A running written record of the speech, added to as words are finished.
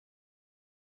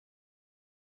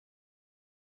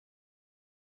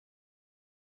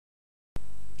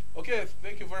Okay,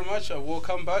 thank you very much.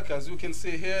 Welcome back. As you can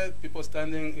see here, people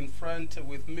standing in front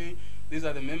with me. These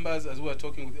are the members. As we were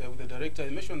talking with the director, he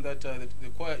mentioned that the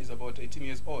choir is about 18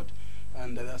 years old.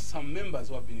 And there are some members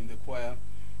who have been in the choir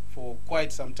for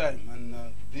quite some time. And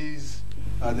these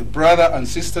are the brother and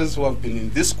sisters who have been in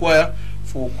this choir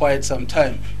for quite some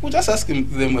time. We're just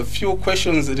asking them a few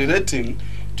questions relating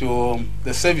to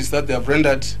the service that they have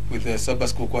rendered with the Sabbath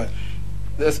School Choir.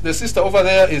 The sister over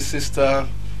there is Sister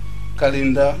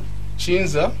Kalinda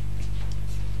Chinza,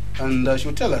 and she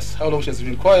will tell us how long she has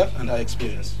been in choir and her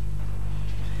experience.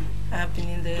 I've been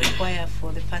in the choir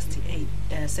for the past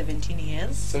 17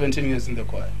 years. 17 years in the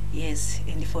choir. Yes,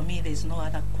 and for me there's no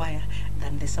other choir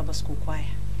than the Sabbath School Choir.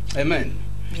 Amen.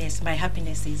 Yes, my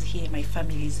happiness is here, my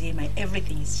family is here, my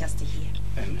everything is just here.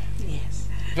 Amen. Yes.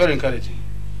 Very encouraging.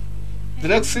 The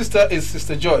next sister is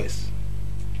Sister Joyce.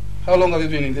 How long have you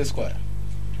been in this choir?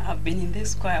 I've been in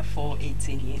this choir for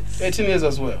 18 years. 18 years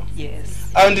as well?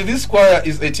 Yes. And this choir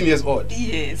is 18 years old?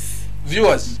 Yes.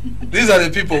 Viewers, these are the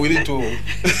people we need to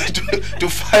to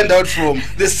find out from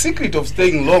the secret of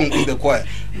staying long in the choir.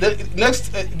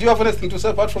 Next, do you have anything to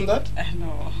say apart from that?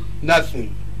 No.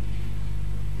 Nothing.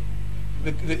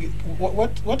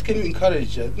 What can you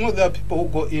encourage? You know, there are people who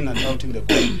go in and out in the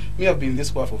choir. Me, I've been in this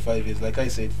choir for 5 years. Like I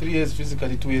said, 3 years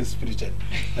physically, 2 years spiritually.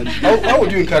 And how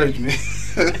would you encourage me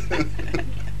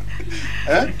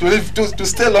to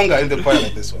stay longer in the choir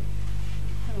like this one?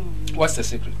 What's the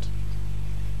secret?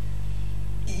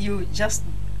 You just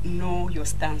know your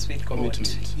stance with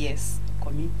commitment. God. Yes,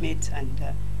 commitment, and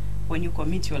when you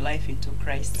commit your life into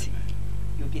Christ, Amen.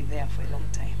 You'll be there for a long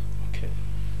time. Okay.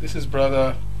 This is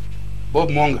Brother Bob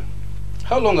Monga.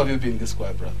 How long have you been in this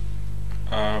choir, brother?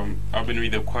 I've been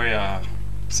with the choir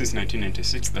since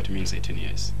 1996. That means 18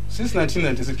 years. Since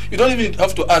 1996. You don't even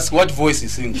have to ask what voice he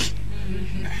sings.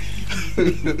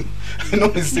 You know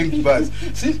he sings bars.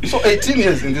 See, so 18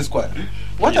 years in this choir.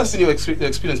 What has been your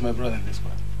experience, my brother, in this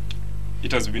choir?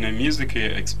 It has been a music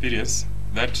experience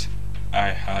that I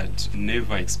had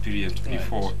never experienced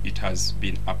before. Right. It has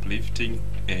been uplifting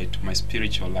to my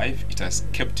spiritual life. It has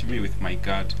kept me with my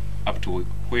God up to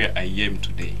where I am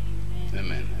today.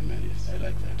 Amen. Amen. Yes, I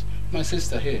like that. My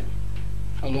sister here,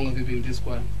 how long have you been in this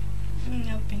choir?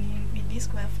 I've been in this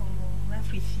choir for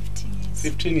roughly 15 years.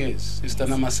 15 years. Sister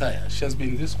Namasaya, she has been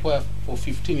in this choir for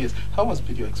 15 years. How has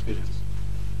been your experience?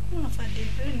 I've had a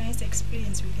very nice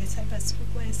experience with the Sabbath School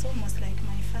Choir. It's almost like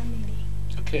my family.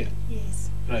 Okay. Yes.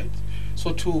 Right.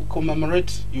 So to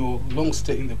commemorate your long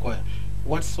stay in the choir,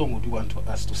 what song would you want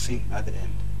us to sing at the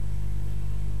end?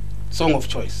 Song of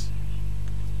choice.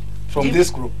 From this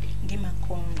group. Dima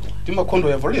Kondo. Dima Kondo,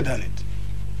 you have already done it.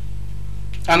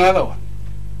 Another one.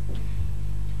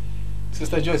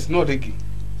 Sister Joyce, no digging.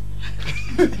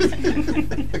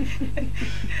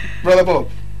 Brother Bob.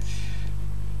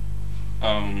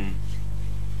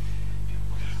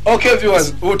 Okay,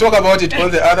 viewers, we'll talk about it on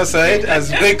the other side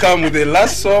as they come with the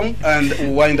last song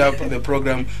and wind up the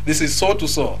program. This is Soul to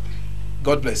Soul.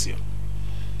 God bless you.